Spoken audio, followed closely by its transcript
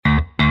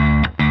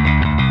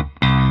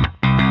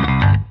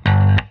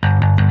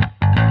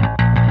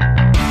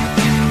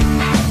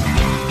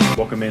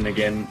in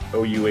again,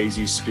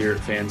 OUAZ Spirit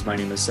fans. My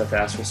name is Seth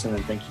Askelson,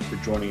 and thank you for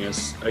joining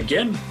us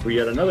again for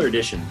yet another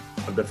edition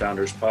of the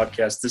Founders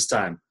Podcast. This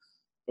time,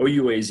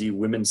 OUAZ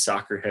women's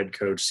soccer head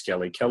coach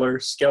Skelly Keller.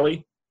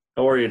 Skelly,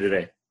 how are you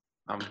today?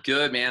 I'm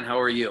good, man. How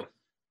are you?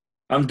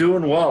 I'm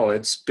doing well.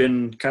 It's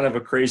been kind of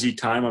a crazy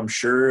time, I'm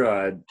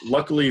sure.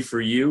 Luckily for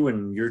you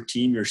and your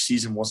team, your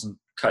season wasn't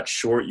cut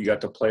short. You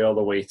got to play all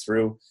the way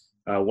through.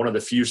 One of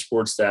the few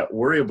sports that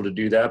were able to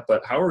do that.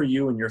 But how are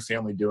you and your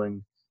family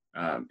doing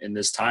in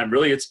this time?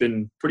 Really, it's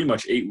been pretty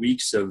much 8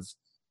 weeks of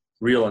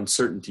real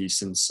uncertainty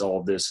since all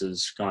of this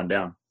has gone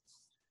down.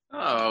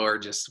 Oh,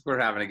 we're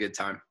having a good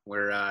time.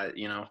 We're,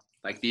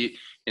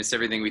 it's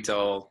everything we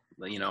tell,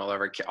 all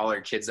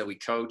our kids that we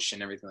coach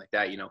and everything like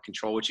that,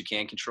 control what you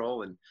can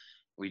control. And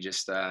we're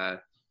just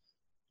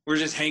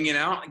hanging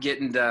out,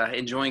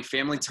 enjoying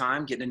family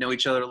time, getting to know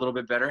each other a little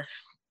bit better,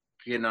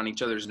 getting on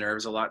each other's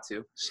nerves a lot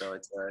too. So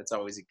it's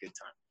always a good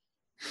time.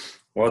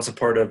 Well, it's a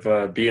part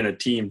of being a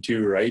team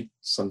too, right?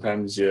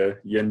 Sometimes you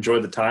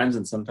enjoy the times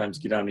and sometimes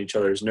get on each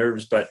other's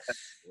nerves, but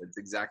that's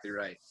exactly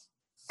right.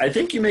 I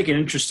think you make an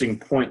interesting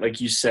point.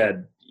 Like you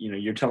said,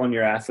 you're telling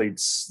your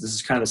athletes, this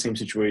is kind of the same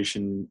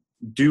situation.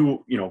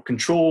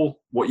 Control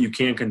what you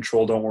can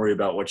control. Don't worry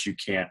about what you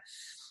can't.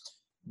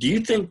 Do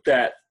you think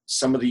that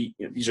some of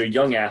these are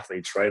young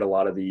athletes, right? A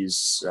lot of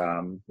these,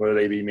 whether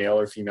they be male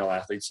or female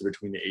athletes, are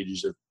between the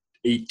ages of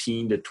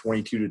 18 to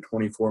 22 to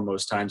 24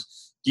 most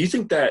times. Do you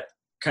think that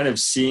kind of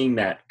seeing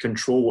that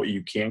control what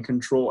you can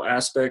control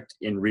aspect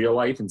in real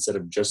life instead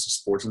of just a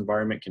sports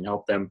environment can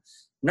help them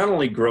not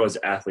only grow as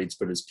athletes,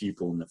 but as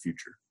people in the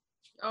future?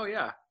 Oh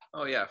yeah,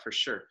 for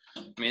sure.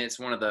 I mean, it's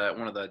one of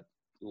the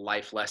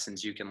life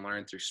lessons you can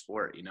learn through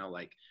sport.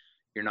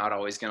 You're not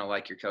always going to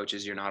like your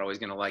coaches. You're not always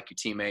going to like your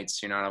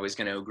teammates. You're not always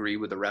going to agree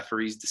with the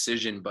referee's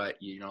decision, but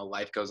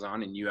life goes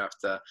on and you have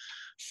to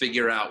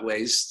figure out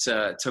ways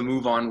to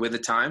move on with the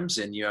times,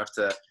 and you have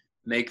to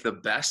make the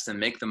best and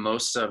make the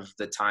most of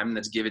the time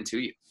that's given to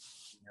you.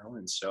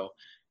 And so,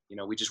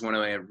 we just want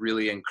to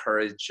really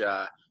encourage,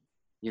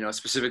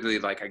 specifically,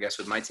 like, I guess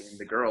with my team,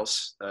 the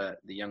girls, the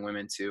young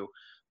women, to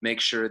make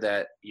sure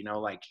that,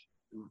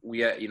 we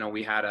had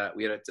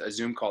a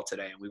Zoom call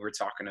today, and we were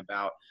talking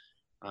about,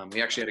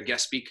 we actually had a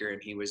guest speaker,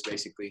 and he was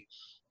basically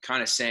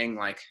kind of saying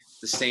like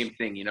the same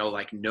thing,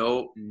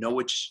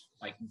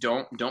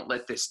 don't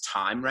let this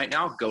time right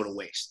now go to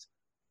waste.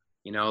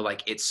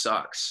 It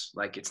sucks.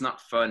 It's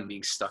not fun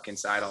being stuck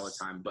inside all the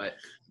time, but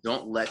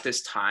don't let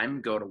this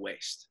time go to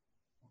waste.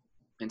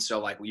 And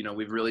so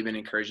we've really been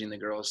encouraging the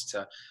girls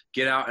to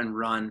get out and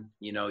run,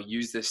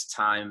 use this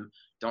time.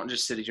 Don't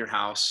just sit at your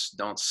house.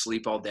 Don't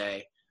sleep all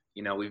day.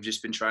 We've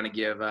just been trying to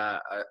give a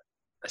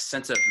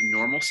sense of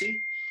normalcy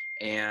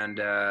and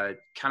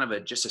kind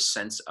of just a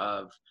sense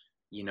of,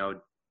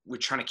 we're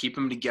trying to keep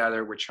them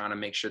together. We're trying to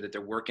make sure that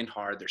they're working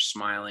hard. They're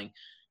smiling.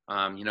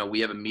 We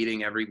have a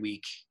meeting every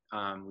week.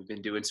 We've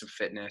been doing some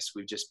fitness.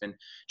 We've just been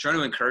trying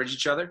to encourage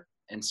each other.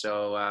 And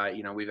so,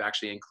 we've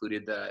actually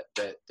included the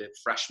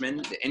freshmen,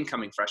 the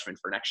incoming freshmen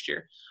for next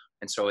year.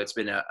 And so it's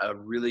been a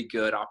really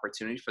good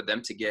opportunity for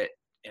them to get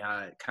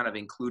kind of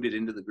included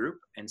into the group.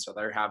 And so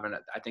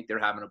I think they're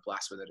having a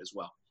blast with it as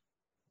well.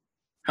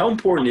 How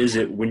important is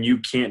it when you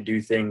can't do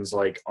things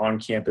like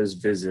on-campus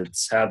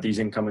visits, have these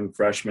incoming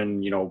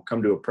freshmen,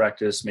 come to a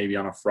practice maybe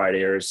on a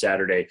Friday or a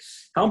Saturday?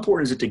 How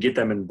important is it to get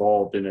them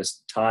involved in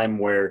this time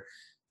where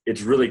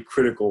it's really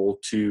critical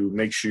to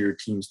make sure your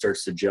team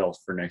starts to gel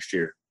for next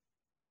year?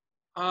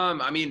 On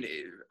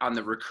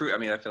the recruit,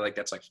 I feel like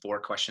that's like 4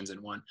 questions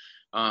in one.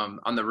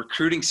 On the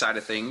recruiting side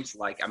of things,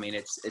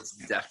 it's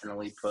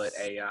definitely put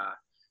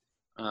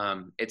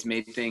it's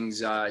made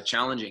things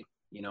challenging,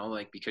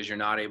 because you're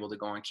not able to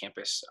go on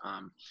campus.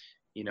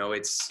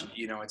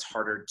 It's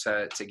harder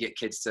to get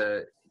kids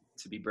to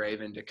be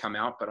brave and to come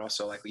out, but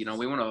also we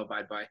want to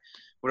abide by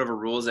whatever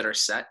rules that are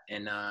set.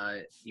 And,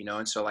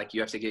 and so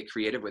you have to get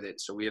creative with it.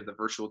 So we have the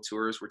virtual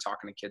tours. We're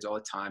talking to kids all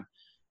the time.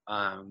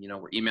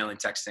 We're emailing,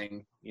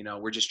 texting,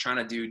 we're just trying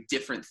to do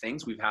different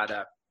things. We've had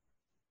a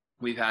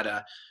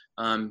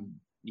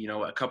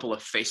couple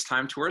of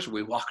FaceTime tours where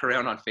we walk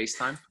around on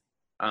FaceTime.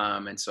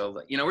 And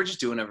so, we're just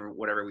doing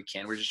whatever we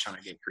can. We're just trying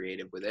to get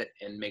creative with it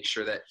and make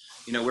sure that,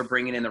 we're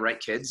bringing in the right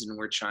kids, and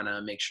we're trying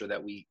to make sure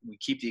that we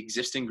keep the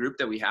existing group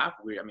that we have.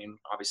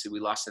 Obviously we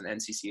lost an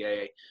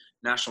NCCAA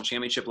national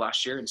championship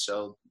last year. And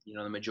so,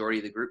 the majority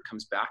of the group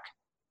comes back.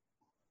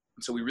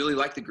 And so we really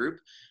like the group.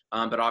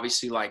 But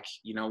obviously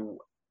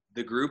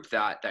the group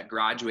that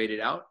graduated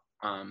out,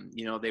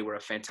 they were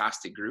a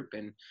fantastic group,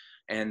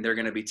 and they're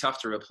going to be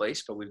tough to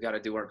replace, but we've got to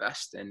do our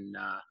best. And,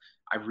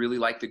 I really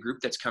like the group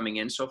that's coming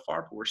in so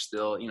far, but we're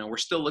still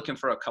looking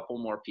for a couple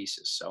more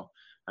pieces. So,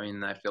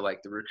 I feel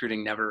like the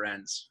recruiting never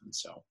ends. And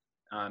so,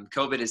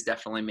 COVID has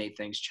definitely made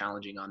things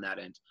challenging on that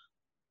end.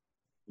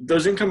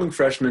 Those incoming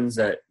freshmen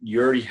that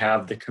you already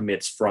have the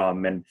commits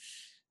from and,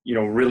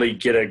 really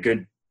get a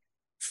good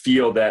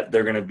feel that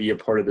they're going to be a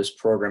part of this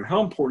program,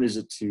 how important is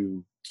it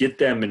to get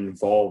them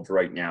involved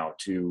right now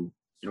to,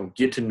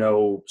 get to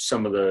know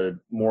some of the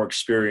more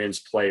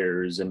experienced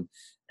players and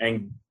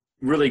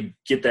really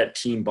get that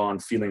team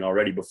bond feeling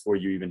already before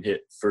you even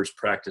hit first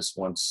practice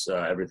once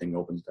everything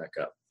opens back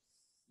up.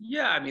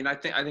 Yeah, I mean, I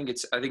think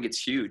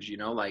it's huge. You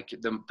know, like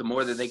the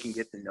more that they can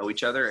get to know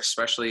each other,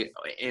 especially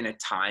in a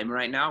time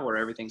right now where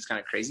everything's kind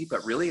of crazy.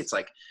 But really, it's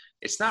like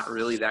it's not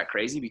really that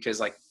crazy because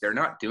like they're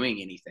not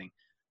doing anything.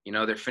 You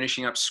know, they're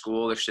finishing up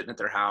school, they're sitting at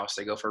their house,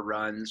 they go for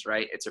runs,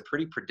 right? It's a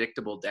pretty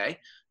predictable day,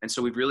 and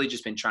so we've really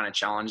just been trying to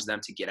challenge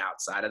them to get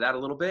outside of that a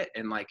little bit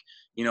and like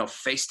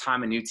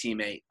FaceTime a new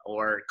teammate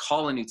or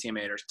call a new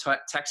teammate or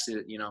text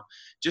it.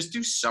 Just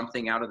do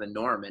something out of the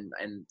norm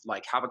and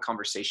like have a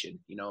conversation.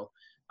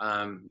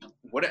 In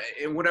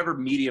whatever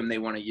medium they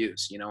want to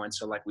use, and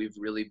so like we've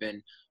really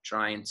been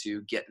trying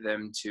to get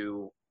them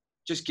to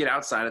just get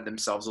outside of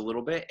themselves a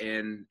little bit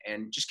and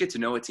just get to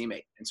know a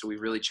teammate. And so we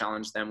really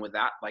challenged them with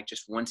that, like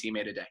just one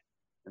teammate a day.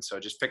 And so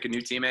just pick a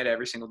new teammate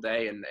every single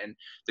day. And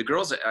the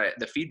girls,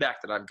 the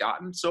feedback that I've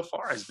gotten so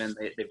far has been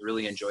they've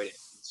really enjoyed it.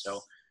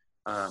 So,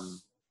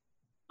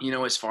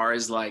 as far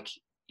as like,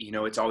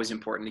 it's always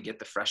important to get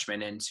the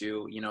freshmen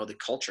into, the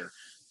culture,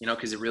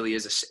 because it really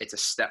is it's a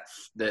step,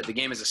 the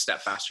game is a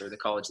step faster at the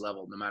college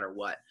level, no matter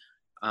what.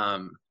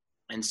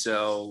 And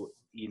so,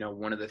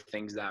 one of the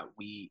things that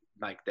we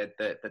like that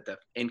the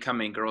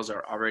incoming girls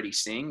are already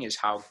seeing is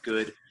how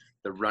good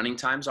the running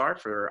times are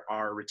for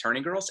our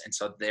returning girls. And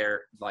so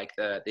they're like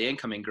the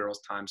incoming girls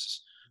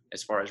times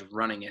as far as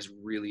running has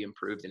really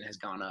improved and has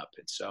gone up.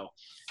 And so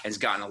has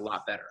gotten a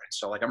lot better. And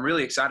so like, I'm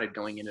really excited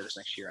going into this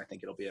next year. I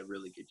think it'll be a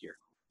really good year.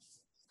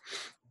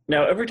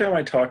 Now, every time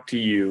I talk to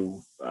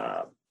you,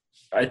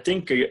 I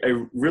think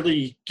I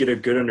really get a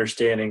good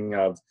understanding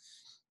of,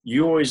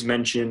 you always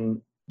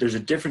mention there's a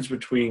difference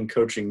between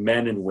coaching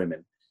men and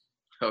women.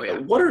 Oh yeah.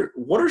 What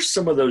are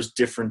some of those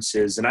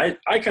differences? And I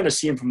kind of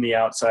see them from the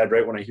outside,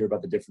 right, when I hear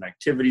about the different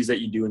activities that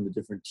you do and the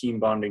different team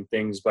bonding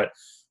things. But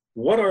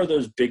what are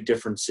those big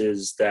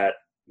differences that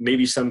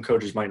maybe some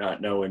coaches might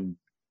not know in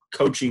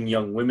coaching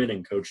young women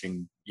and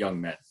coaching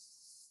young men?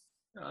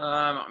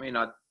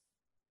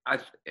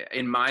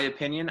 In my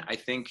opinion, I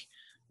think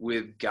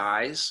with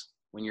guys,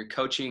 when you're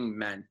coaching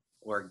men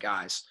or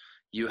guys,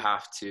 you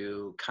have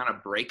to kind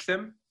of break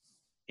them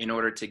in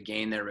order to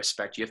gain their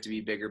respect. You have to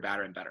be bigger,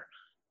 badder, and better.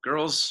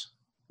 Girls,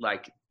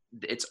 like,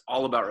 it's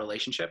all about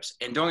relationships.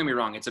 And don't get me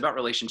wrong, it's about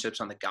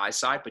relationships on the guy's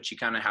side, but you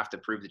kind of have to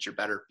prove that you're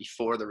better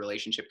before the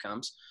relationship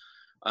comes.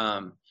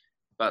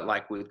 But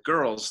like with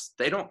girls,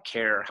 they don't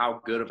care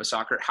how good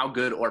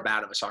or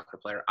bad of a soccer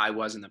player I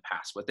was in the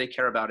past. What they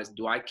care about is,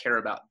 do I care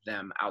about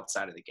them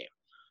outside of the game?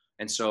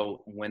 And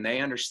so when they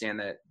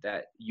understand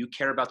that you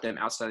care about them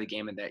outside of the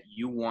game and that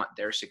you want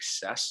their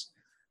success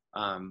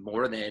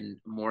more than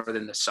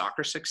the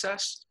soccer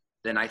success,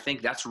 then I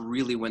think that's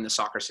really when the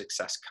soccer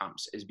success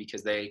comes, is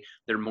because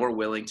they're more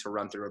willing to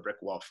run through a brick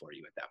wall for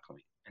you at that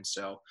point. And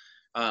so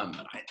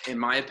in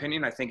my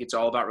opinion, I think it's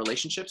all about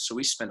relationships. So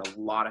we spend a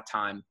lot of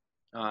time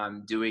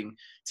doing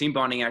team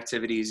bonding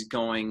activities,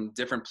 going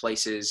different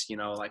places.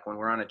 Like when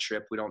we're on a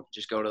trip, we don't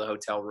just go to the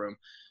hotel room.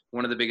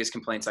 One of the biggest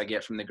complaints I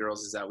get from the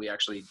girls is that we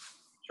actually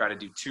try to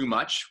do too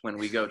much when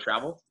we go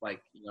travel.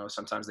 Like,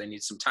 sometimes they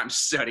need some time to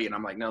study, and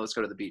I'm like, no, let's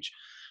go to the beach.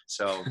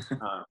 So,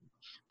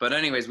 but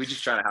anyways, we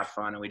just try to have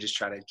fun, and we just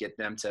try to get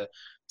them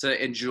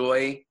to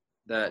enjoy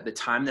the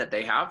time that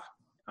they have,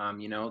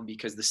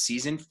 because the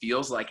season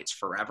feels like it's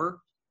forever,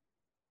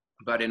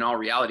 but in all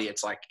reality,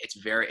 it's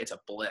a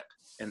blip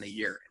in the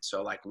year. And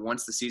so like,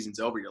 once the season's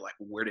over, you're like,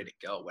 where did it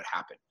go? What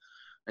happened?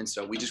 And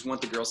so we just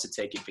want the girls to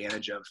take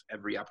advantage of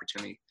every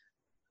opportunity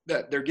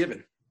that they're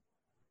given.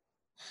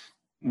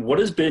 What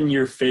has been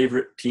your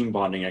favorite team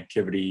bonding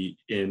activity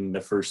in the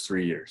first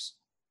 3 years?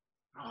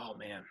 Oh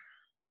man.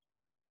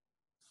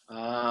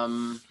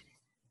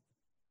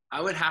 I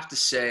would have to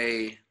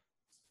say,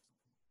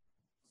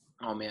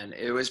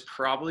 it was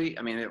probably,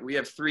 we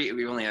have 3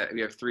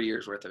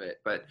 years worth of it,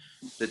 but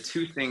the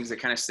 2 things that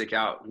kind of stick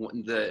out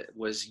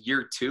was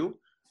year 2.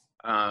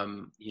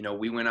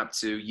 We went up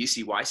to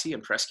UCYC in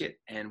Prescott,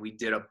 and we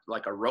did a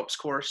ropes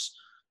course.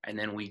 And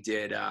then we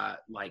did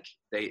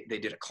they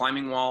did a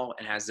climbing wall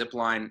and has zip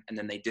line. And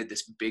then they did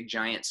this big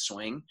giant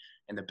swing,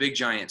 and the big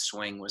giant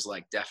swing was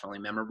like definitely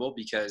memorable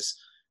because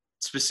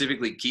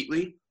specifically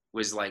Keatley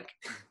was like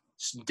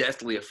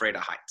deathly afraid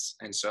of heights.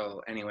 And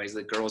so anyways,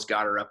 the girls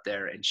got her up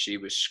there and she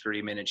was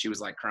screaming and she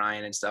was like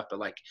crying and stuff,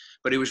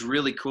 but it was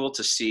really cool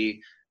to see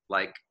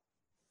like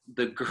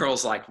the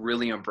girls like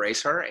really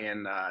embrace her,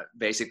 and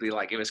basically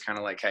like it was kind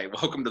of like, hey,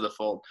 welcome to the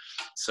fold.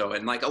 So,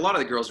 and like a lot of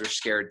the girls were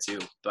scared too,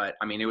 but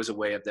it was a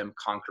way of them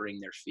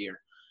conquering their fear.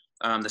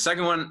 The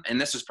second one,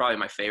 and this was probably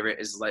my favorite,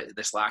 is like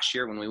this last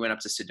year when we went up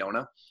to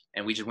Sedona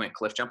and we just went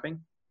cliff jumping,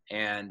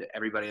 and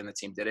everybody on the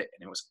team did it,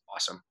 and it was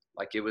awesome.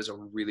 Like it was a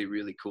really,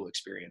 really cool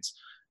experience.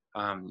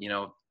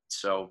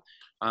 So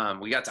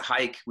we got to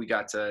hike, we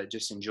got to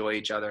just enjoy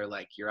each other.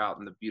 Like you're out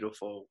in the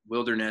beautiful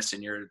wilderness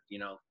and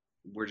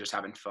we're just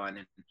having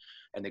fun,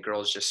 and the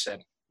girls just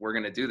said, we're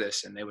going to do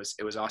this. And it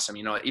was awesome.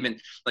 Even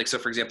like, so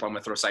for example, I'm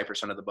going to throw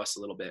Cypress under the bus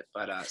a little bit,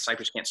 but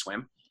Cypress can't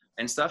swim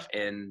and stuff.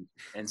 And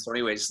so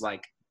anyways,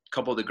 like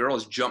couple of the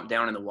girls jumped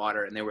down in the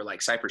water, and they were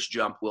like, Cypress,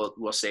 jump,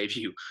 we'll save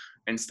you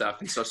and stuff.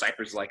 And so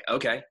Cypress was like,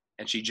 okay.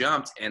 And she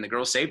jumped, and the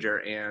girls saved her,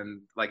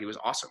 and like, it was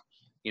awesome,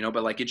 you know,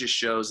 but like, it just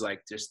shows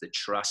like just the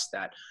trust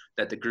that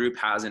the group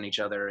has in each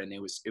other. And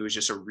it was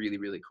just a really,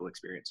 really cool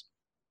experience.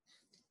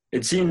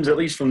 It seems, at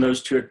least from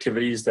those two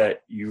activities,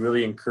 that you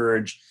really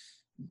encourage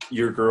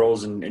your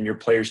girls and your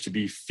players to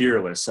be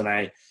fearless. And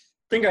I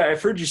think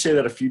I've heard you say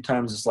that a few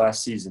times this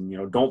last season, you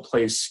know, don't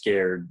play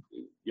scared,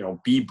 you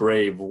know, be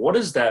brave. What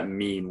does that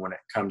mean when it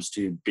comes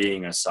to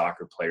being a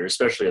soccer player,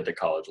 especially at the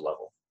college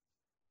level?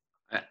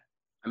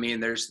 I mean,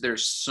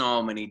 there's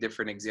so many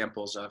different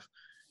examples of,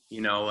 you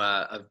know,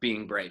 of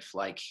being brave.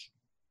 Like,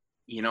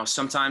 you know,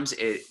 sometimes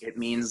it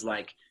means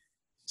like,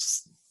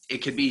 it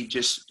could be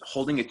just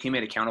holding a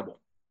teammate accountable,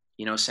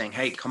 you know, saying,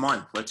 hey, come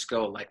on, let's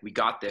go. Like, we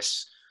got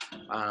this.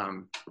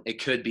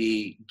 It could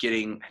be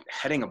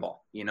heading a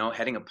ball, you know,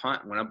 heading a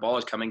punt when a ball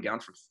is coming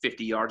down from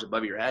 50 yards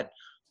above your head.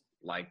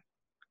 Like,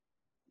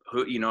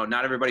 who, you know,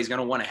 not everybody's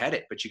going to want to head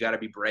it, but you got to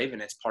be brave,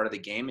 and it's part of the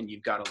game, and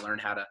you've got to learn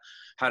how to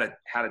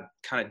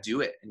kind of do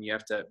it, and you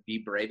have to be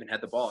brave and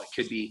head the ball. It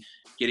could be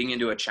getting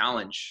into a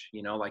challenge,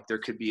 you know, like there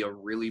could be a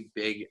really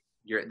big,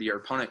 your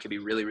opponent could be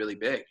really, really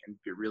big and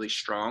be really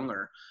strong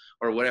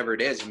or whatever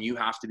it is, and you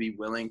have to be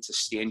willing to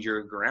stand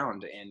your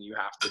ground, and you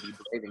have to be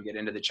brave and get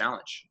into the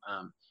challenge.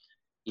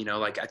 You know,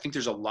 like, I think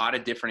there's a lot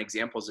of different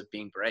examples of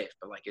being brave,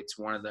 but like,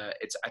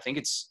 I think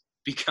it's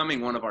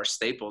becoming one of our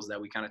staples that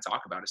we kind of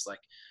talk about. It's like,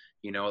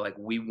 you know, like,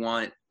 we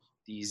want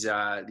these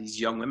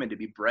young women to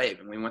be brave,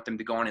 and we want them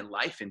to go on in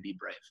life and be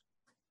brave.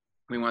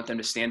 We want them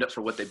to stand up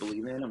for what they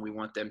believe in, and we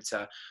want them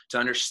to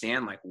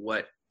understand like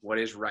what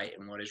is right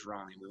and what is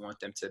wrong. And we want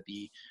them to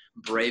be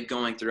brave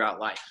going throughout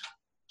life.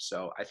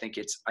 So I think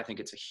it's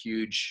a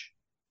huge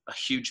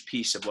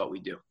piece of what we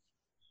do.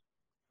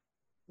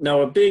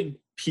 Now, a big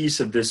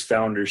piece of this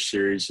Founders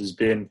Series has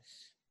been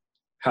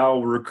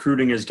how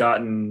recruiting has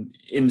gotten,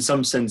 in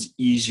some sense,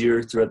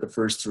 easier throughout the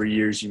first 3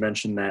 years. You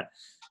mentioned that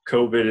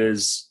COVID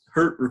has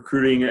hurt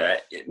recruiting.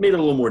 It made it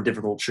a little more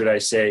difficult, should I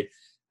say.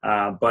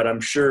 But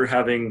I'm sure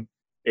having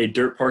a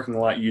dirt parking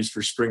lot used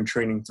for spring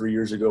training 3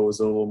 years ago was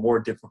a little more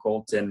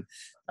difficult. And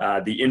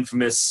the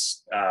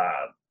infamous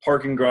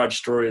parking garage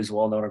story is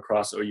well known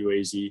across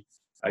OUAZ.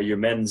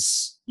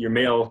 Your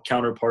male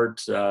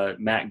counterpart,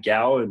 Matt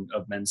Gow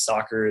of men's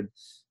soccer, had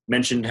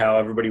mentioned how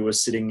everybody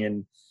was sitting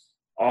in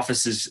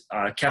offices,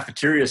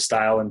 cafeteria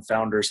style in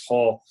Founders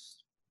Hall.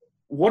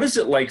 What is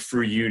it like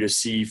for you to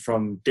see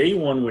from day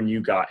one when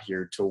you got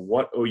here to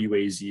what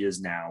OUAZ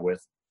is now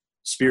with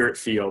Spirit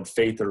Field,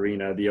 Faith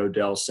Arena, the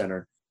Odell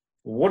Center?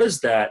 What has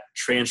that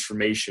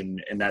transformation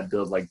in that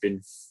build like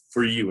been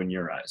for you in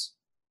your eyes?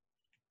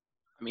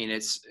 I mean,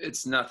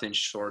 it's nothing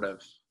short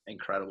of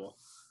incredible.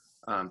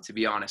 To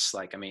be honest,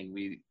 like, I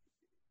mean,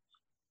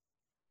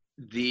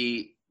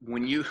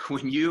 when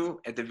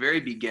you at the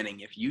very beginning,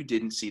 if you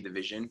didn't see the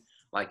vision,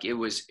 like, it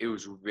was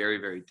very,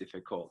 very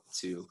difficult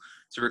to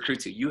recruit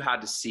to. You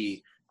had to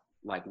see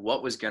like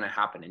what was going to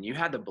happen, and you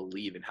had to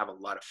believe and have a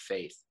lot of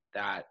faith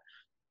that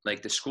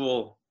like the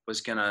school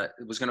was going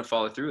to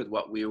follow through with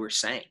what we were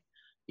saying.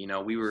 You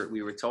know, we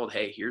were told,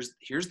 hey, here's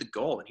the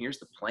goal and here's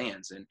the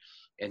plans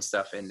and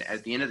stuff. And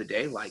at the end of the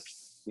day, like,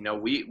 you know,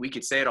 we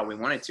could say it all we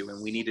wanted to,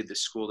 and we needed the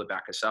school to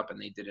back us up,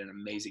 and they did an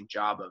amazing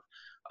job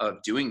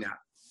of doing that.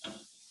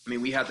 I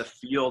mean, we had the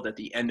field at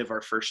the end of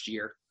our first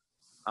year,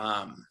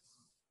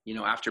 you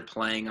know, after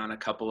playing on a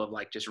couple of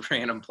like just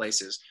random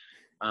places,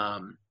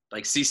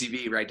 like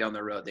CCV right down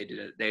the road.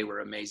 They were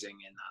amazing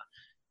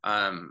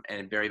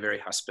and very, very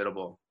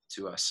hospitable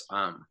to us.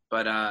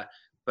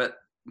 But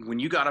when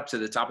you got up to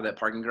the top of that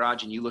parking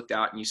garage and you looked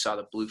out and you saw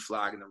the blue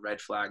flag and the red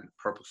flag and the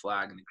purple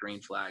flag and the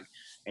green flag,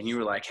 and you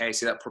were like, hey,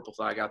 see that purple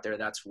flag out there?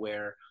 That's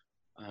where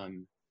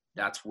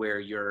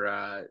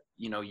your,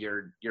 you know,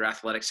 your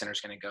athletic center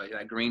is going to go.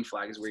 That green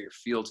flag is where your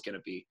field's going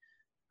to be.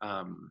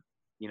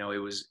 You know, it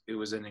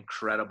was an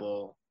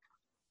incredible,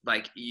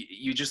 like,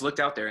 you just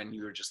looked out there and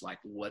you were just like,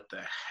 what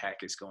the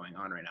heck is going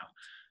on right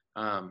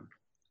now?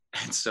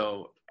 And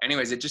so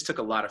anyways, it just took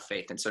a lot of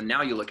faith. And so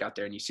now you look out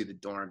there and you see the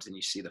dorms and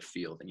you see the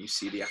field and you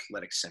see the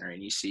athletic center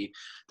and you see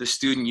the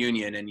student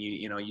union and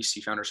you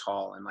see Founders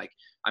Hall. And like,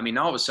 I mean,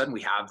 all of a sudden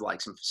we have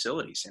like some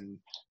facilities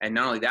and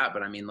not only that,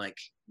 but I mean, like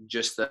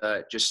just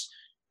the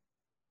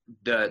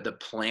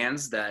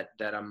plans that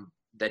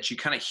you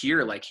kind of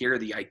hear, like, here are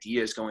the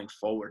ideas going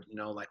forward, you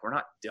know, like, we're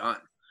not done.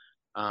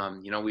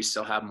 You know, we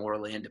still have more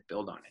land to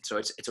build on it. So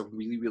it's a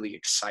really, really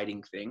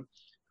exciting thing.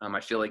 I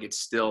feel like it's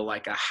still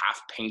like a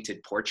half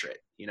painted portrait,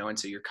 you know? And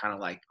so you're kind of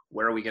like,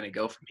 where are we going to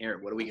go from here?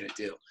 What are we going to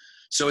do?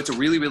 So it's a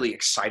really, really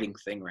exciting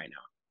thing right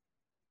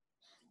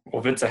now. Well,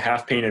 if it's a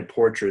half painted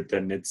portrait,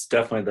 then it's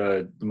definitely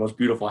the most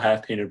beautiful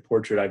half painted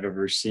portrait I've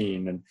ever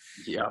seen. And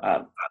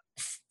yeah,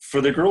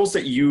 for the girls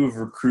that you've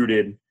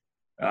recruited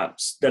that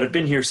have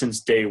been here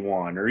since day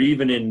one, or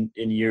even in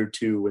year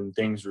two when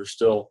things were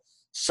still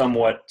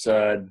somewhat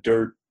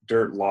dirt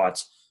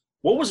lots,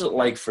 what was it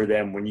like for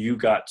them when you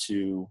got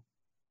to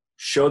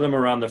show them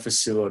around the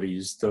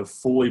facilities, the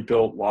fully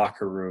built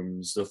locker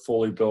rooms, the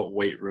fully built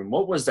weight room.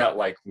 What was that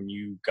like when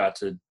you got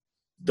to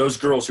those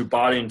girls who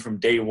bought in from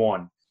day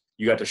one?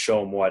 You got to show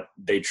them what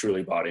they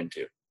truly bought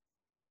into.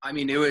 I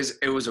mean, it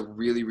was a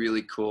really,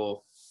 really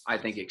cool, I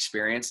think,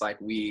 experience.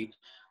 Like we,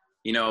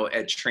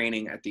 at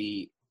training I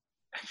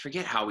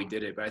forget how we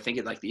did it, but I think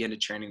at like the end of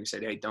training, we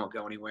said, hey, don't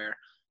go anywhere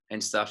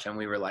and stuff. And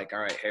we were like, all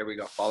right, here we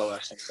go, follow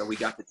us. And so we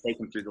got to take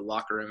them through the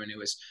locker room, and it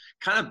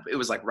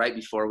was like right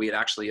before we had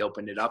actually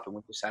opened it up, and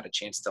we just had a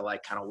chance to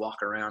like kind of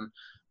walk around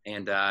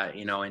and,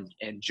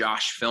 and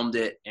Josh filmed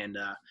it. And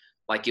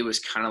like, it was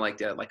kind of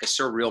like like a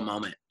surreal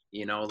moment,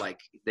 like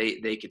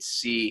they could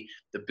see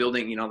the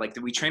building, like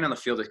we train on the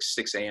field at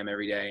 6 a.m.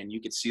 every day, and you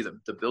could see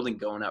the building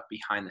going up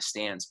behind the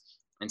stands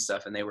and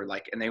stuff. And they were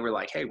like,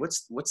 hey,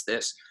 what's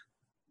this?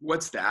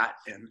 What's that?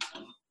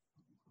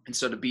 And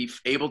so to be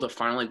able to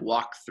finally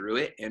walk through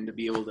it and to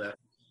be able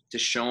to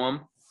show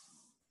them,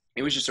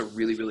 it was just a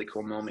really, really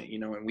cool moment,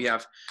 and we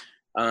have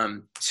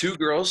 2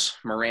 girls,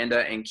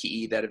 Miranda and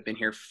Key, that have been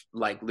here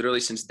like literally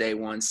since day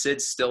one.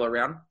 Sid's still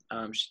around.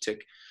 She took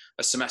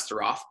a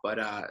semester off, but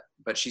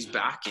she's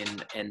back.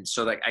 And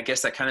so like, I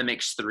guess that kind of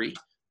makes 3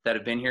 that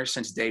have been here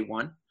since day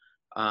one.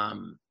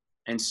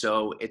 And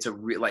so it's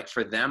like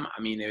for them,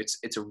 I mean,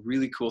 it's a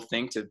really cool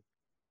thing to,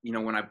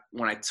 when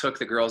I took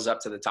the girls up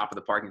to the top of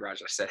the parking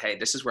garage, I said, hey,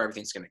 this is where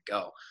everything's going to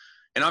go.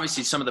 And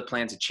obviously some of the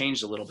plans had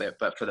changed a little bit,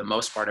 but for the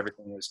most part,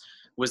 everything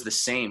was the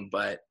same.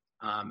 But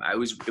it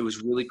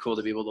was really cool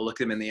to be able to look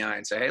them in the eye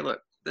and say, hey,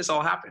 look, this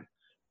all happened.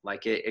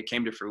 Like it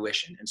came to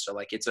fruition. And so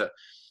like,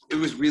 it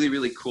was really,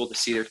 really cool to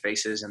see their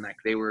faces, and like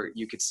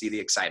you could see the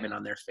excitement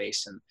on their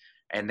face.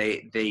 And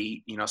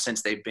they,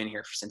 since they've been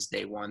here since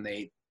day one,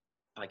 it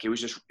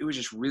was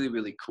just really,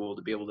 really cool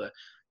to be able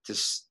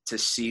to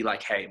see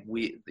like, hey,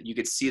 you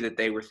could see that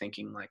they were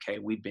thinking like, hey,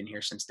 we've been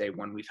here since day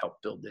one. We've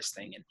helped build this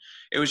thing. And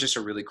it was just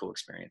a really cool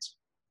experience.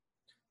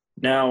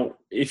 Now,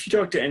 if you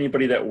talk to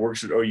anybody that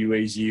works at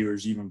OUAZ or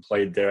has even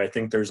played there, I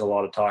think there's a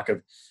lot of talk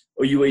of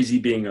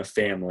OUAZ being a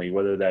family,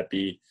 whether that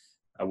be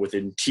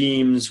within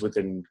teams,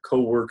 within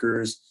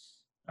coworkers.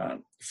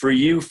 For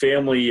you,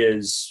 family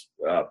is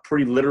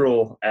pretty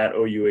literal at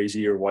OUAZ.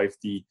 Your wife,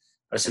 the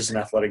assistant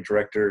athletic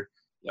director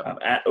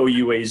at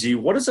OUAZ.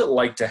 What is it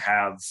like to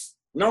have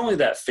not only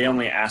that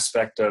family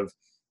aspect of,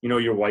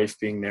 your wife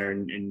being there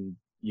and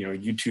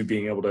you two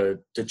being able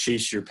to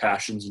chase your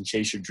passions and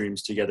chase your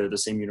dreams together at the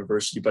same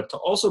university, but to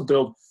also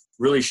build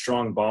really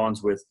strong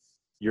bonds with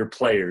your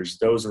players,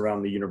 those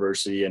around the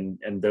university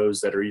and those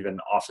that are even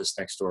office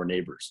next door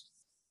neighbors?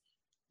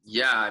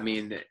 Yeah. I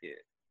mean,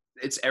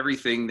 it's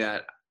everything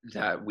that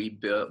we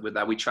build,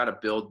 that we try to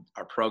build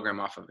our program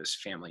off of as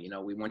family.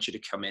 We want you to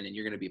come in and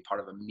you're going to be part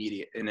of an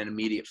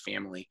immediate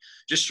family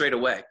just straight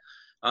away.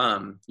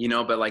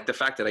 But like the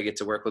fact that I get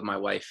to work with my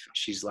wife,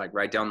 she's like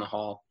right down the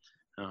hall.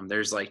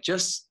 There's like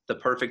just the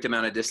perfect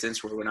amount of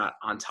distance where we're not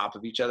on top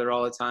of each other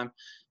all the time.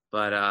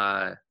 But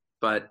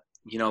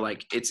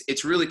like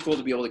it's really cool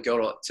to be able to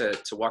go to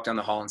walk down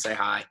the hall and say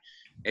hi.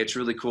 It's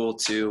really cool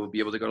to be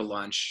able to go to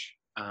lunch.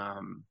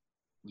 And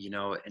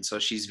so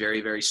she's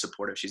very, very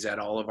supportive. She's at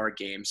all of our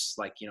games.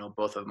 Like,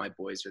 both of my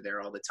boys are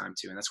there all the time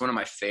too. And that's one of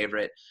my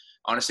favorite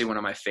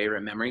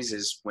memories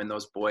is when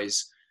those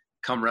boys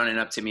come running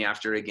up to me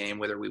after a game,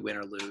 whether we win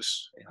or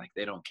lose, and like,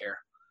 they don't care.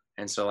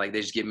 And so like, they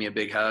just give me a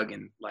big hug,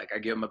 and like, I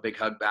give them a big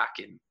hug back.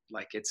 And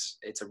like, it's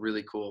a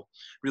really cool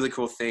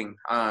thing.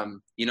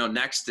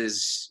 Next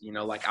is,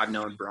 like I've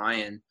known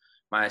Brian,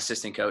 my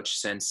assistant coach,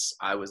 since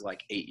I was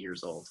like 8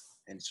 years old.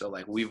 And so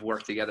like, we've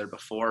worked together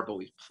before, but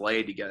we've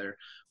played together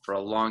for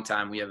a long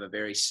time. We have a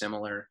very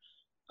similar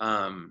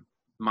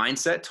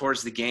mindset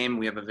towards the game.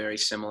 We have a very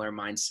similar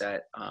mindset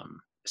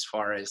as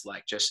far as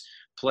like just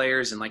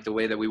players and like the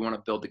way that we want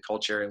to build the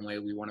culture and the way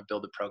we want to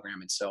build the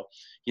program. And so,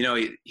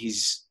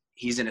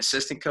 he's an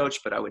assistant coach,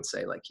 but I would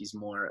say like he's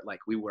more like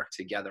we work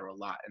together a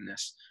lot in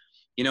this.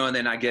 And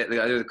then I get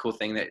the other cool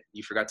thing that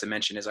you forgot to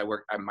mention is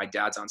my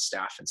dad's on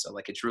staff. And so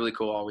like, it's really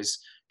cool always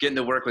getting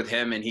to work with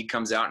him, and he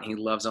comes out and he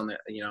loves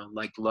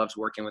loves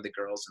working with the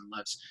girls and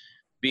loves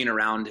being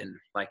around, and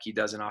like, he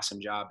does an awesome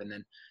job. And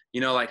then,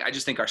 like, I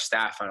just think our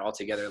staff all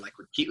together, like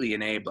with Keatley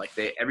and Abe, like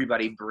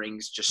everybody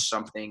brings just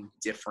something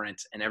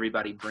different, and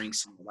everybody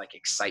brings some like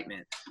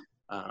excitement.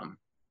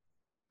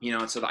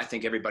 And so I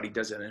think everybody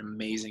does an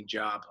amazing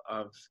job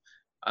of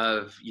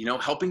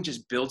helping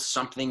just build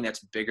something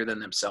that's bigger than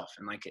themselves.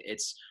 And like,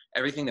 it's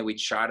everything that we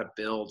try to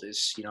build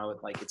is,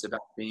 like, it's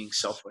about being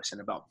selfless and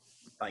about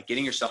like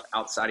getting yourself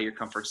outside of your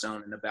comfort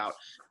zone, and about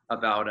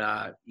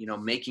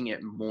making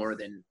it more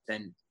than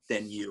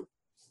you.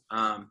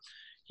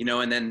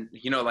 And then,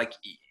 like,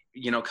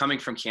 coming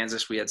from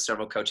Kansas, we had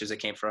several coaches that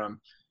came from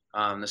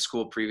the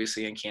school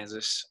previously in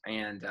Kansas.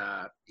 And,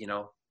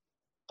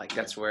 like,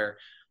 that's where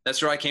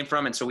I came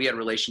from. And so we had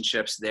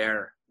relationships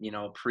there,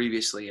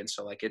 previously. And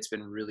so like, it's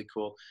been really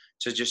cool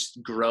to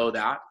just grow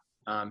that,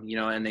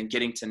 and then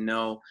getting to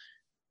know,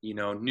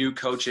 new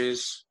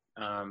coaches,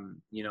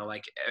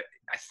 like,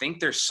 I think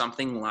there's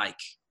something like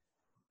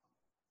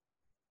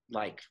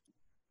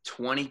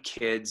 20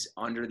 kids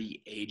under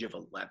the age of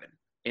 11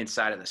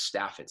 inside of the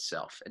staff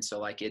itself. And so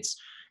like, it's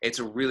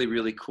a really,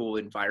 really cool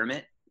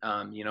environment.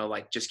 You know,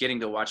 like just getting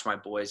to watch my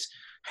boys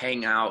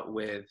hang out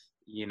with,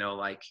 you know,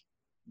 like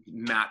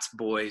Matt's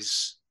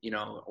boys, you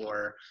know,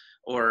 or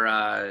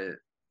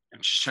I'm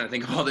just trying to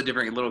think of all the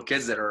different little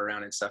kids that are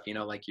around and stuff, you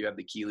know, like you have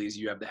the Keeleys,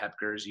 you have the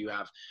Hepkers, you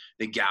have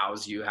the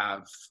Gows, you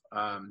have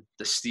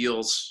the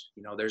Steels,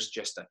 you know, there's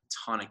just a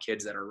ton of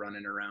kids that are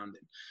running around,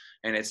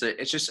 and it's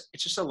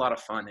just a lot of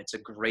fun. It's a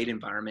great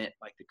environment.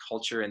 Like the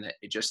culture and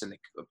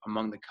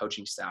among the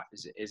coaching staff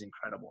is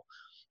incredible.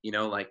 You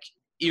know, like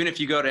even if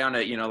you go down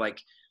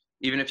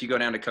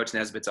to Coach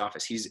Nesbitt's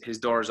office, his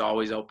door is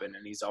always open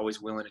and he's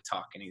always willing to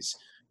talk, and he's,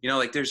 you know,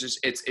 like there's just,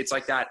 it's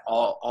like that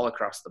all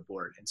across the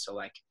board. And so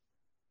like,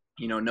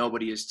 you know,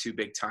 nobody is too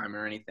big time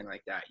or anything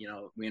like that. You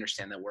know, we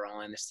understand that we're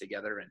all in this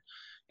together,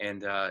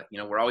 and you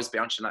know, we're always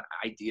bouncing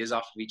ideas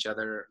off of each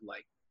other.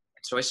 Like,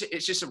 so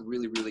it's just a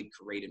really, really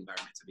great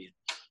environment to be in.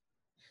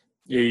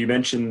 Yeah, you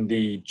mentioned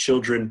the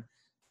children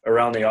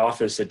around the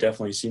office. It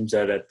definitely seems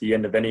that at the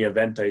end of any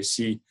event, I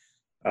see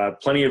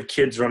plenty of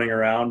kids running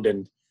around,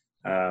 and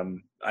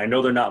I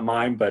know they're not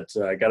mine, but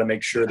I got to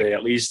make sure they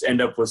at least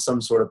end up with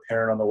some sort of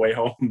parent on the way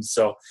home.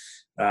 So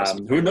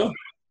who knows?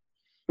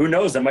 Who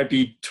knows? That might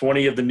be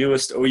 20 of the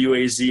newest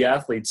OUAZ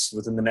athletes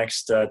within the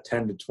next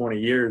 10 to 20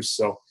 years.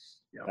 So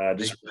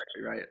just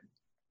exactly right.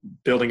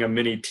 Building a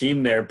mini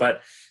team there.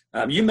 But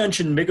you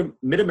mentioned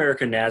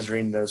Mid-America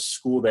Nazarene, the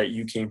school that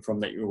you came from,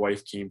 that your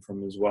wife came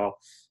from as well.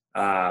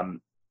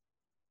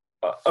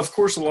 Of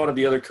course, a lot of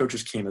the other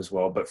coaches came as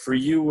well. But for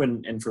you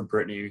and for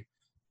Brittany,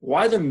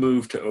 why the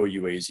move to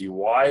OUAZ?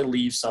 Why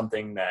leave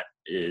something that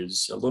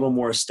is a little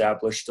more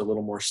established, a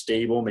little more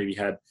stable, maybe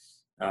had –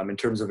 in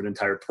terms of an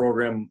entire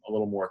program, a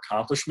little more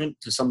accomplishment,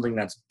 to something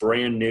that's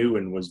brand new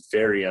and was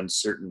very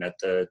uncertain at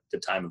the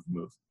time of the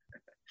move?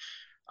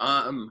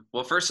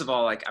 Well, first of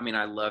all, like, I mean,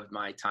 I loved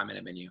my time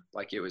at MNU.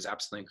 Like, it was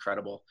absolutely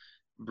incredible.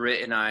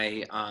 Britt and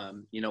I,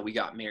 you know, we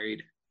got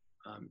married.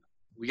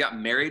 We got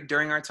married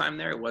during our time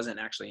there. It wasn't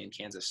actually in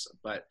Kansas,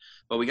 but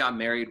we got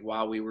married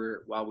while we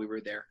were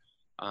there.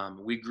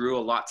 We grew a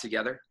lot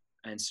together.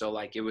 And so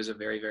like, it was a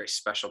very, very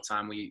special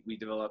time. We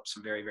developed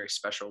some very, very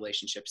special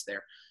relationships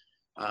there.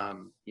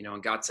 You know,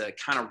 and got to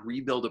kind of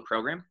rebuild a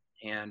program,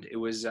 and it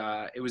was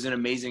an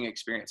amazing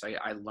experience.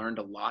 I learned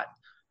a lot,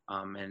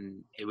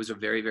 and it was a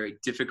very, very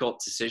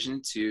difficult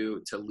decision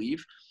to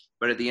leave.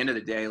 But at the end of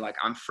the day, like,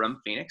 I'm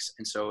from Phoenix,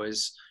 and so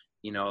is,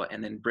 you know,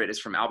 and then Britt is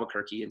from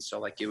Albuquerque, and so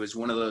like, it was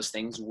one of those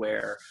things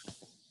where,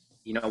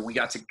 you know, we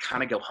got to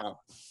kind of go home.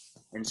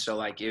 And so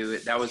like,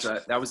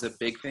 that was a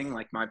big thing.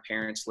 Like, my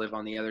parents live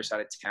on the other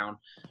side of town.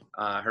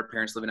 Her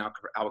parents live in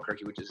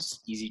Albuquerque, which is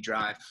easy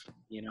drive,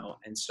 you know,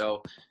 and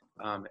so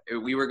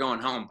we were going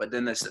home. But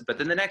then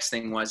the next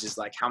thing is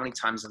like, how many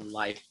times in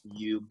life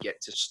you get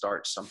to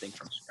start something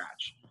from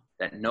scratch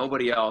that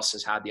nobody else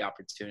has had the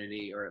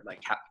opportunity or like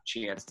had the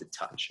chance to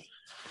touch.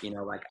 You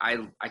know, like, I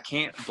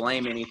can't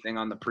blame anything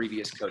on the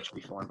previous coach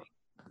before me,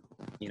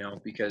 you know,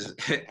 because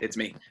it's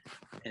me.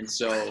 And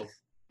so,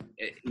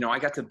 you know, I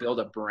got to build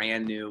a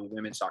brand new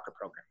women's soccer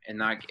program, and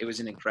like, it was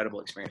an incredible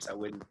experience. I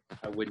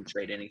wouldn't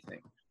trade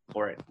anything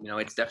for it. You know,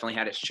 it's definitely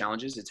had its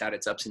challenges. It's had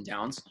its ups and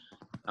downs.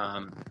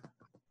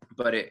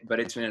 But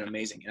it's been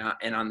amazing.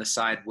 And on the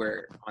side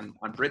where on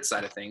Britt's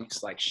side of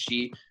things, like,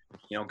 she,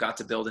 you know, got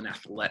to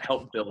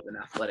help build an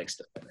athletics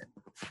department.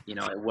 You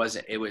know,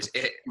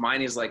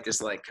 mine is like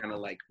this, like, kind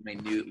of like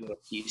minute little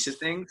piece of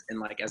things. And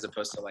like, as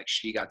opposed to like,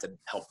 she got to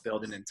help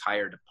build an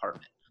entire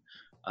department.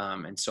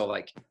 And so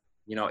like,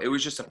 you know, it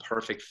was just a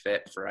perfect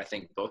fit for, I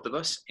think, both of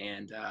us.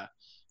 And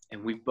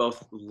we've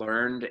both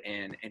learned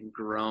and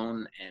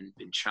grown and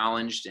been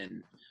challenged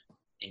and,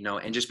 you know,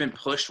 and just been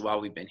pushed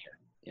while we've been here.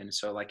 And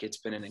so like, it's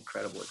been an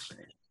incredible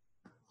experience.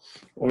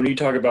 When you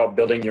talk about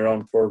building your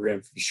own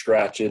program from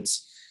scratch,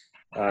 it's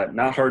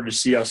not hard to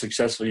see how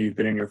successful you've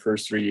been in your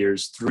first 3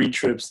 years. 3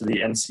 trips to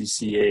the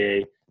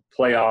NCCAA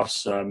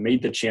playoffs,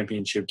 made the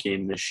championship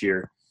game this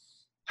year.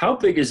 How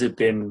big has it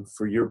been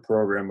for your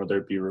program, whether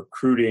it be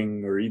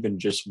recruiting or even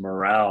just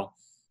morale,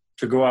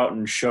 to go out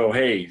and show,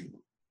 hey,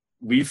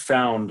 we've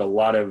found a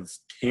lot of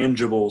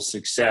tangible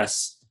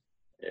success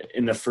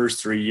in the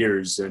first 3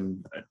 years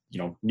and, you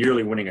know,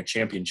 nearly winning a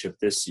championship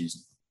this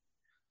season?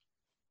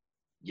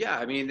 Yeah,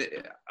 I mean,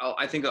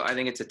 I think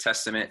it's a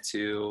testament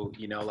to,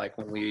 you know, like,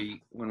 when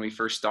we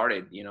first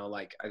started, you know,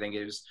 like, I think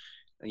it was,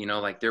 you know,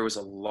 like, there was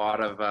a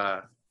lot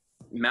of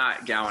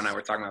Matt Gow and I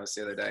were talking about this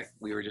the other day.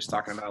 We were just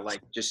talking about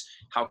like, just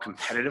how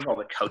competitive all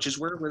the coaches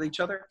were with each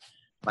other.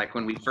 Like,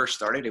 when we first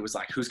started, it was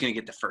like, who's going to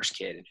get the first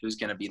kid and who's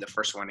going to be the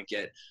first one to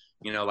get,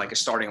 you know, like a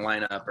starting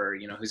lineup, or,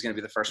 you know, who's going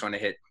to be the first one to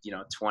hit, you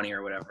know, 20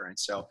 or whatever. And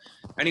so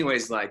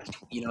anyways, like,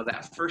 you know,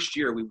 that first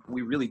year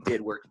we really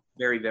did work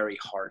very, very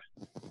hard.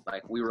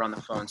 Like, we were on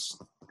the phones.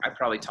 I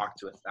probably talked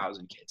to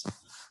 1,000 kids.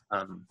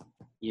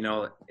 You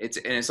know,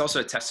 it's also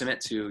a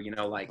testament to, you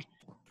know, like,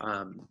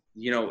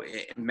 you know,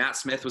 Matt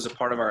Smith was a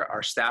part of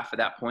our staff at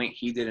that point.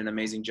 He did an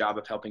amazing job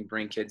of helping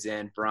bring kids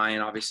in.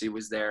 Brian obviously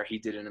was there. He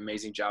did an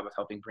amazing job of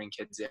helping bring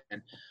kids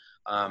in.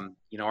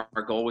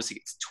 Our goal was to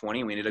get to 20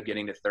 and we ended up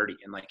getting to 30.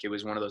 And like, it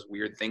was one of those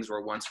weird things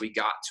where once we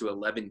got to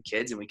 11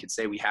 kids and we could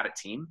say we had a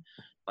team,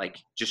 like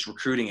just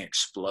recruiting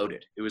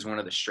exploded. It was one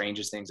of the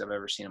strangest things I've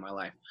ever seen in my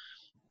life.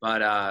 But,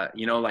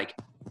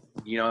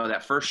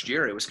 that first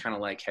year it was kind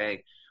of like,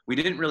 hey, we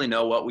didn't really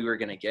know what we were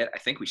going to get. I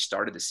think we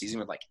started the season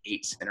with like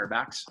 8 center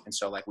backs. And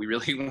so like, we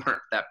really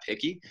weren't that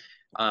picky.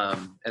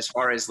 As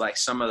far as like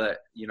some of the,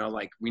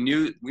 we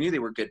knew they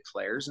were good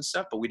players and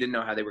stuff, but we didn't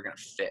know how they were going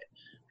to fit.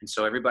 And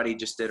so everybody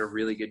just did a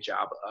really good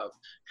job of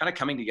kind of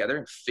coming together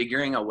and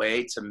figuring a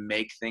way to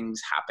make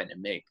things happen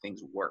and make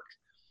things work.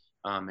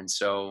 And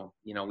so,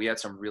 we had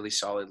some really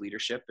solid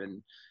leadership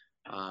and,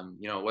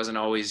 it wasn't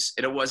always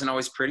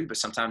pretty, but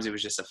sometimes it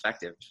was just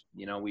effective.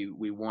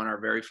 We won our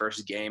very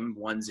first game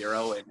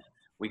 1-0 and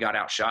we got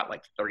outshot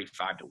like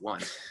 35-1. I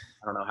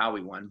don't know how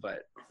we won,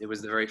 but it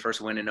was the very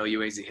first win in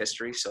OUAZ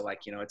history. So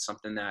like, it's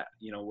something that,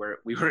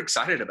 we were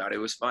excited about. It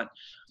was fun.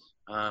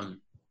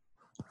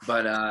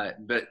 But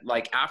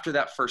like after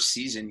that first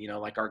season,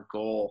 like our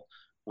goal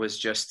was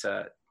just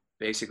to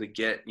basically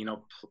get,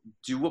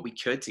 do what we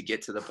could to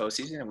get to the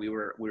postseason. And we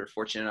were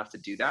fortunate enough to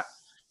do that.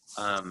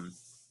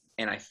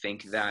 And I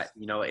think that,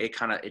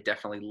 it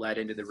definitely led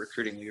into the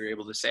recruiting. We were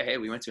able to say, hey,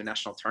 we went to a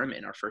national tournament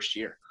in our first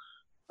year.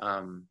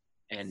 And,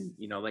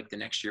 like the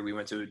next year we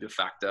went to a de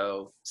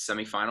facto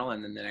semifinal.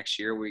 And then the next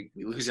year we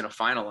lose in a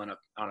final on a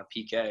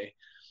PK.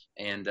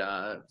 And,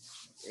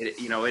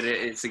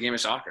 it's a game of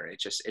soccer.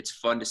 It's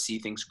fun to see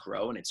things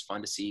grow and it's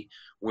fun to see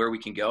where we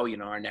can go.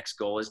 Our next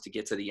goal is to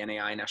get to the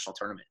NAI national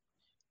tournament.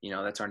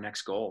 That's our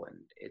next goal. And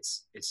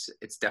it's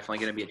definitely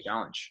going to be a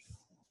challenge.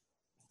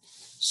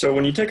 So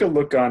when you take a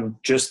look on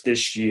just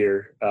this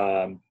year,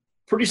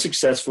 pretty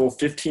successful,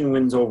 15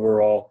 wins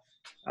overall.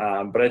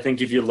 But I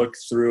think if you look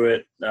through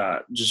it,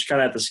 just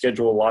kind of at the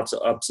schedule, lots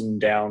of ups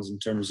and downs in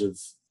terms of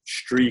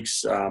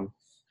streaks.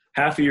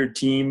 Half of your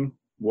team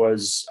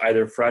was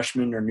either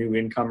freshmen or new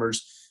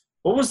incomers.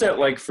 What was that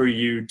like for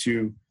you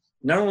to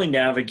not only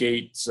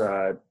navigate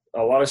a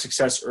lot of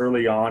success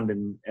early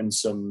on and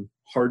some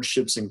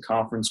hardships in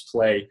conference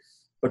play,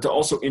 but to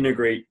also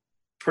integrate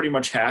pretty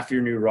much half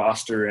your new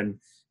roster and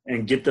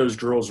get those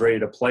girls ready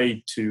to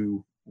play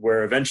to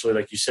where eventually,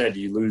 like you said,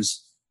 you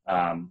lose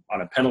on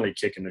a penalty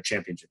kick in the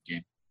championship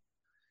game?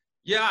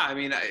 Yeah, I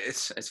mean,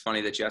 it's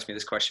funny that you asked me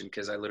this question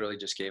because I literally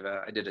just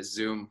I did a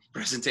Zoom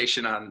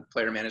presentation on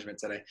player management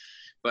today.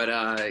 But,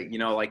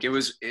 like it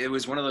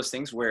was one of those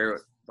things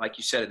where, like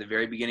you said, at the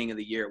very beginning of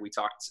the year,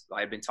 I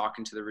had been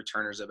talking to the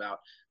returners about,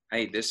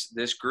 hey,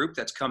 this group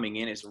that's coming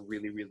in is a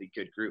really, really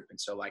good group. And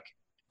so like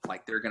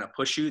they're going to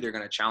push you, they're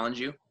going to challenge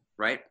you,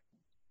 right?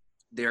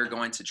 They're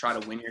going to try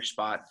to win your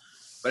spot.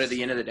 But at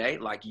the end of the day,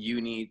 like you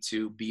need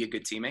to be a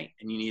good teammate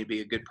and you need to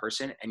be a good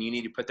person and you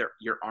need to put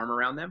your arm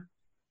around them,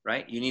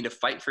 right? You need to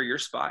fight for your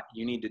spot.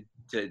 You need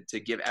to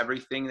give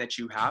everything that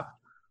you have.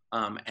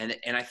 And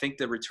I think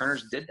the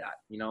returners did that.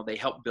 They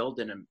helped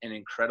build an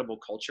incredible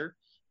culture,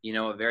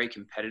 a very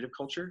competitive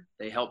culture.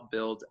 They helped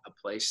build a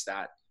place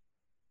that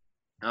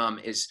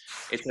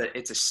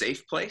it's a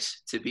safe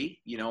place to be.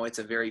 It's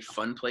a very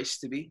fun place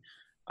to be.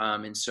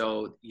 And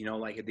so,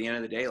 like at the end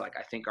of the day, like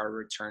I think our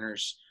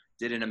returners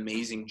did an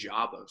amazing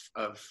job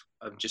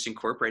of just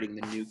incorporating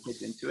the new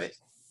kids into it.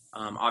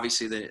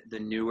 Obviously the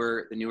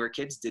newer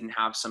kids didn't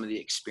have some of the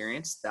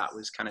experience that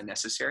was kind of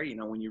necessary.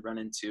 When you run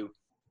into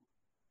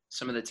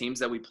some of the teams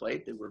that we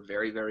played that were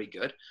very, very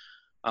good,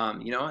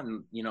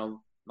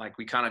 like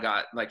we kind of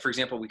got, like, for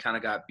example, we kind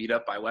of got beat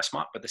up by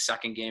Westmont, but the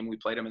second game we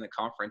played them in the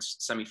conference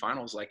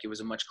semifinals, like it was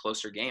a much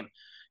closer game.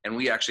 And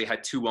we actually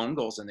had 2 own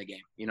goals in the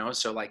game,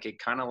 so like, it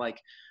kind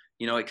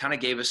of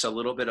gave us a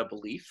little bit of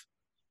belief.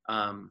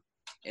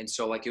 And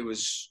so like, it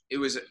was,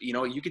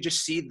 you could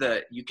just see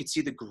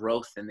the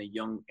growth in the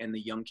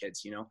young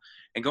kids,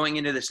 and going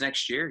into this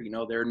next year,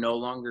 they're no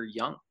longer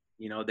young,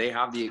 they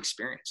have the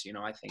experience.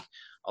 I think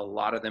a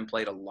lot of them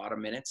played a lot of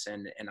minutes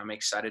and I'm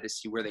excited to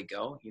see where they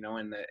go,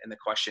 and the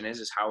question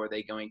is how are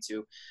they going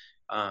to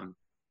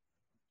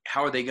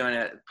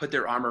put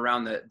their arm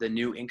around the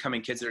new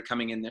incoming kids that are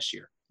coming in this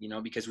year,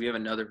 because we have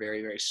another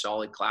very, very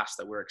solid class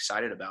that we're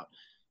excited about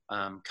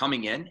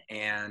coming in.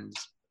 And,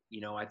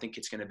 I think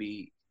it's going to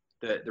be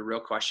the real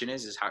question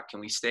is how can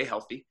we stay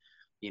healthy,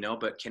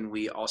 but can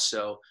we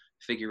also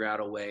figure out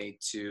a way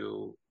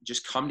to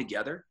just come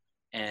together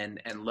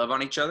and love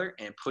on each other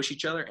and push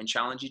each other and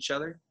challenge each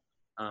other.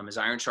 As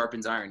iron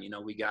sharpens iron,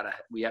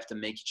 we have to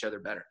make each other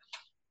better.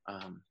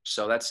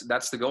 So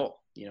that's the goal,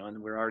 and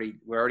we're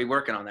already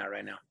working on that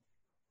right now.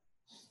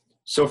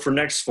 So for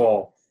next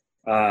fall,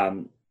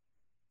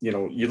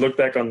 you look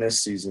back on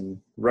this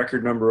season,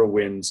 record number of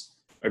wins,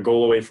 a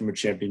goal away from a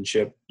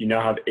championship. You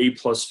now have A+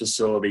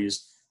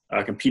 facilities,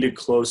 competed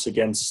close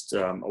against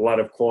a lot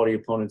of quality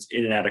opponents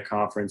in and out of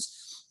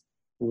conference.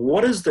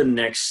 What is the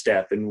next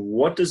step, and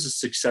what does a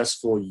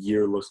successful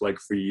year look like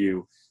for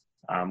you?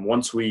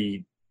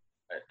 Obviously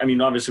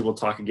we'll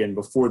talk again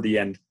before the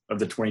end of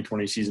the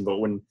 2020 season, but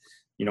when,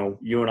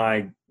 you and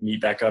I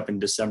meet back up in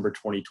December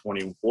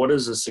 2020, what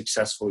is a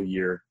successful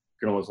year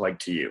going to look like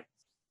to you?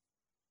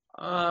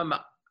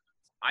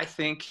 I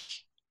think,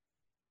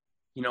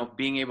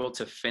 being able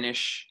to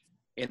finish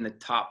in the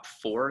top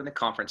 4 in the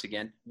conference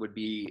again would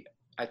be,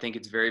 I think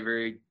it's very,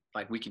 very,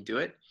 like, we can do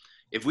it.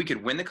 If we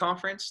could win the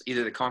conference,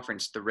 either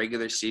the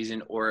regular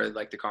season, or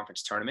like the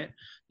conference tournament,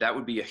 that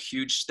would be a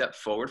huge step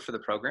forward for the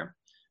program.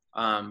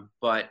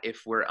 But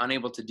if we're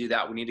unable to do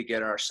that, we need to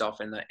get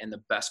ourselves in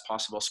the best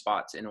possible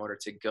spots in order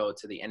to go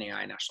to the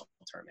NAI national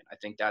tournament. I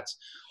think that's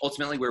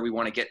ultimately where we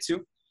want to get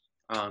to.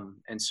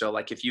 And so,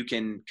 like, if you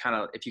can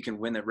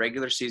win the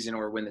regular season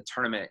or win the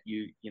tournament,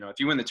 if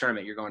you win the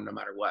tournament, you're going no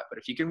matter what. But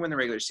if you can win the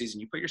regular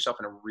season, you put yourself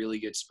in a really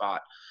good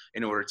spot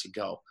in order to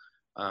go.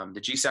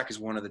 The GSAC is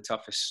one of the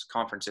toughest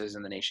conferences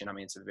in the nation. I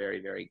mean, it's a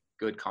very, very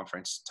good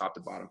conference, top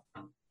to bottom.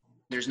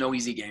 There's no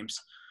easy games.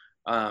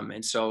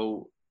 And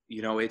so,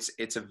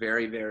 it's a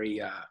very,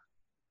 very,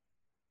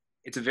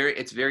 it's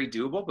very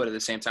doable, but at the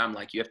same time,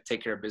 like, you have to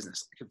take care of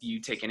business. Like, if you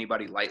take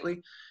anybody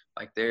lightly,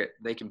 like,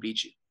 they can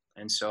beat you.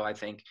 And so I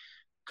think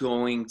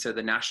going to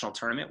the national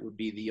tournament would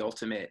be the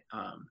ultimate,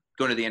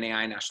 going to the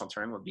NAI national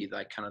tournament would be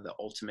like kind of the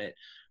ultimate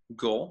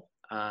goal.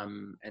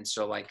 And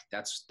so, like,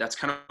 that's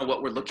kind of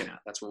what we're looking at.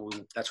 That's where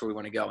we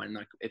want to go. And,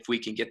 like, if we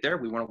can get there,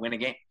 we want to win a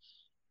game,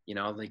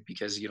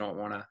 because you don't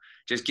want to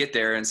just get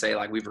there and say,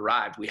 like, we've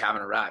arrived. We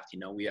haven't arrived.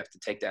 We have to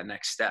take that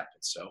next step.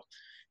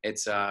 And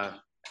so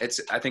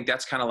I think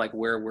that's kind of like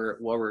where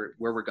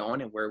we're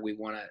going and where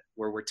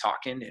we're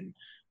talking.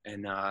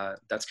 And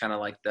that's kind of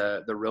like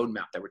the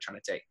roadmap that we're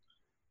trying to take.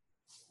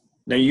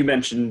 Now, you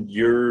mentioned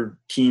your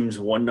team's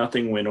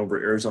 1-0 win over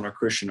Arizona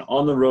Christian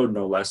on the road,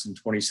 no less, in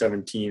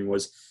 2017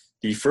 was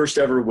the first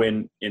ever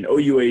win in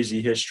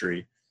OUAZ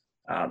history.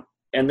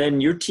 And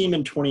then your team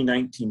in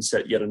 2019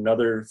 set yet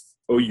another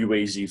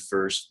OUAZ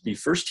first, the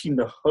first team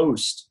to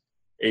host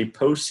a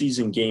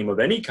postseason game of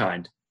any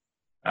kind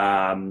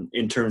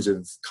in terms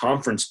of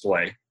conference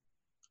play.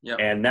 Yep.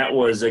 And that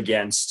was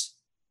against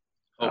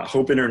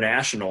Hope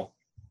International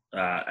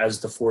as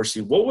the 4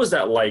 seed. What was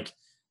that like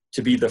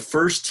to be the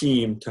first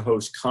team to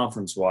host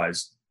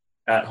conference-wise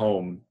at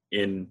home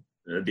in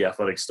the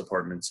athletics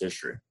department's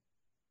history?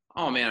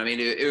 Oh man, I mean,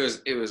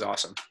 it was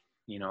awesome.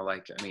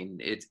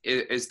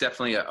 It's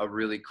definitely a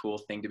really cool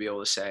thing to be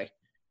able to say.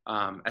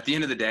 At the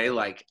end of the day,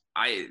 like,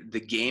 the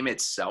game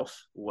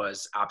itself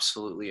was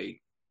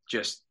absolutely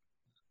just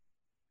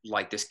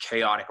like this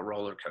chaotic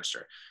roller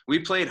coaster. We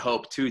played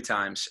Hope 2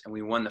 times and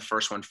we won the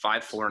first one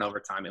 5-4 in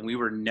overtime, and we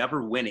were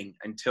never winning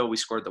until we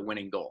scored the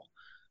winning goal.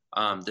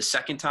 The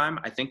second time,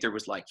 I think there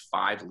was like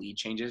 5 lead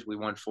changes. We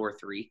won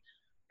 4-3,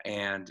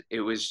 and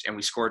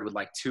we scored with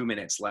like 2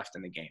 minutes left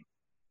in the game.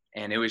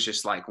 And it was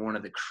just like one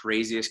of the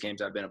craziest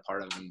games I've been a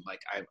part of. And,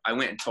 like, I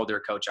went and told their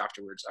coach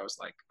afterwards, I was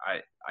like,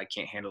 I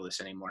can't handle this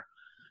anymore.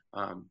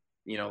 And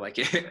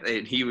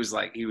he was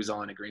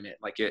all in agreement.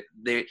 Like,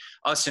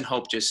 us and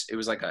Hope it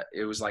was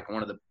like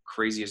one of the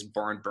craziest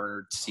barn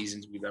burner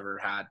seasons we've ever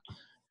had.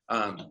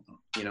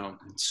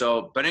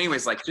 But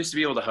anyways, like, just to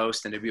be able to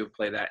host and to be able to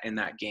play that in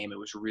that game, it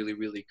was really,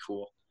 really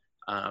cool.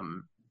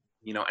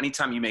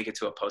 Anytime you make it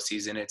to a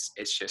postseason,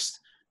 it's just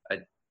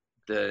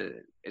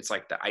it's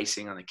like the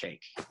icing on the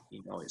cake.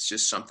 It's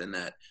just something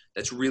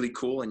that's really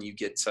cool, and you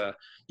get to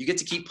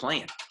keep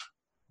playing.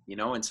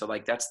 And so,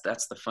 like, that's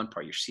the fun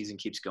part. Your season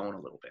keeps going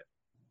a little bit.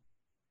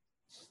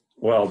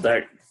 Well,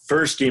 that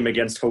first game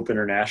against Hope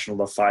International,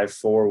 the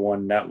 5-4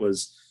 one, that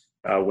was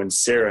when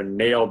Sarah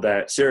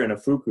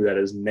Nafuku, that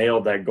is,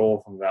 nailed that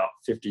goal from about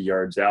 50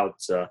 yards out.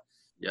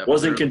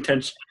 Wasn't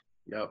contention.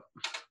 Yep.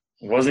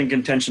 Wasn't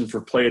contention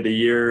for play of the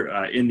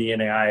year in the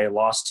NAI.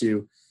 Lost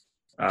to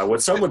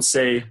what some would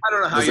say I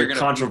don't know how you're going to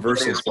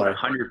controversial play.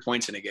 100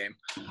 points in a game.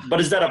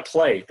 But is that a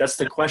play? That's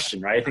the question,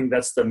 right? I think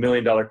that's the $1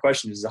 million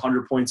question. Is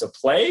 100 points a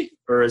play,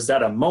 or is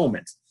that a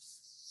moment?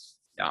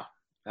 Yeah.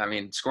 I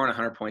mean, scoring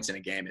 100 points in a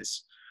game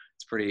it's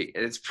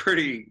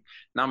pretty,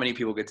 not many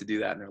people get to do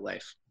that in their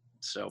life.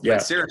 So, yeah.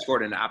 But Sarah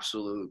scored an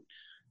absolute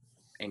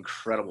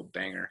incredible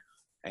banger.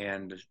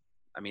 And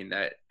I mean,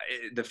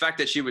 the fact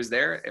that she was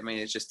there, I mean,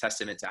 it's just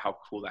testament to how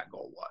cool that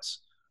goal was.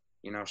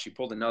 She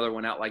pulled another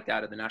one out like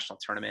that at the national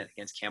tournament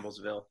against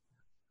Campbellsville.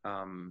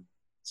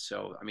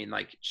 So, I mean,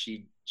 like,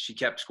 she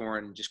kept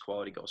scoring just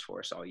quality goals for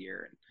us all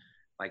year. And,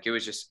 like, it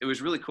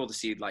was really cool to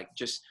see, like,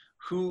 just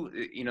who,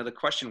 the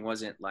question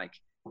wasn't like,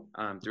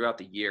 throughout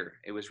the year,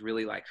 it was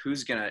really like,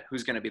 who's gonna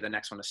be the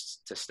next one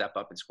to step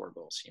up and score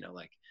goals.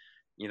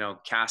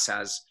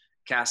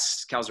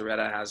 Cass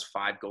Calzaretta has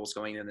 5 goals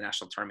going in the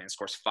national tournament and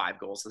scores 5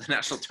 goals in the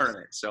national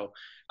tournament. So,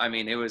 I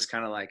mean, it was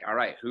kind of like, all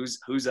right,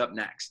 who's up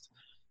next?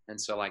 And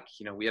so, like,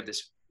 we have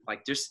this,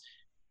 like, just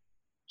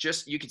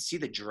you could see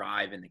the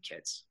drive in the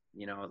kids,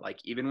 like,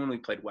 even when we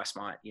played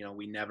Westmont,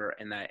 we never,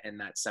 in that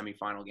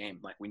semifinal game,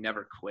 like, we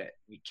never quit.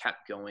 We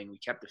kept going, we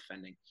kept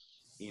defending,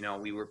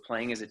 we were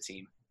playing as a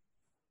team,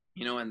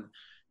 and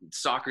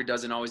soccer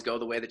doesn't always go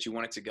the way that you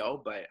want it to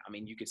go. But I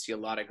mean, you could see a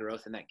lot of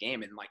growth in that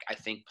game. And, like, I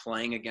think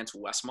playing against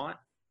Westmont,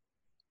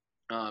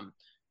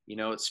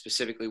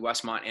 specifically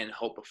Westmont and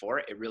Hope before,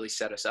 it really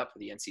set us up for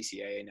the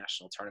NCCAA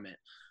national tournament.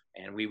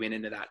 And we went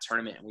into that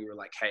tournament and we were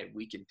like, hey,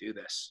 we can do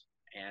this.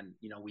 And,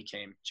 we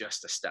came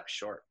just a step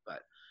short.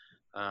 But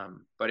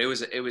But it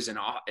was an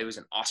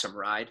awesome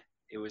ride.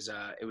 It was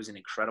an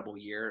incredible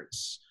year.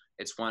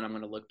 It's one I'm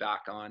going to look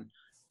back on,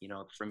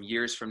 from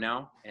years from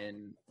now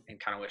and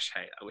kind of wish,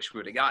 hey, I wish we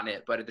would have gotten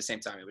it. But at the same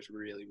time, it was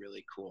really,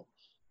 really cool.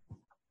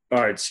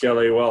 All right,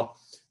 Skelly. Well,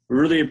 we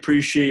really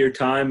appreciate your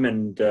time,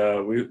 and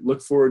we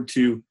look forward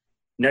to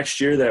next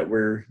year that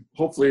we're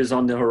hopefully is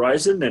on the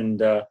horizon,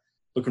 and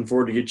looking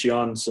forward to get you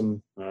on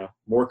some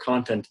more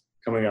content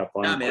coming up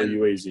on our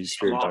UAZs.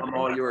 I'm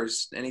all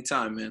yours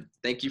anytime, man.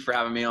 Thank you for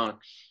having me on.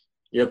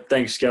 Yep.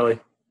 Thanks, Skelly.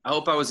 I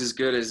hope I was as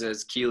good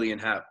as Keely and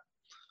Hap.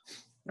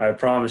 I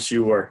promise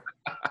you were.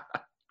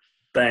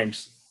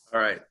 Thanks. All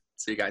right.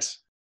 See you guys.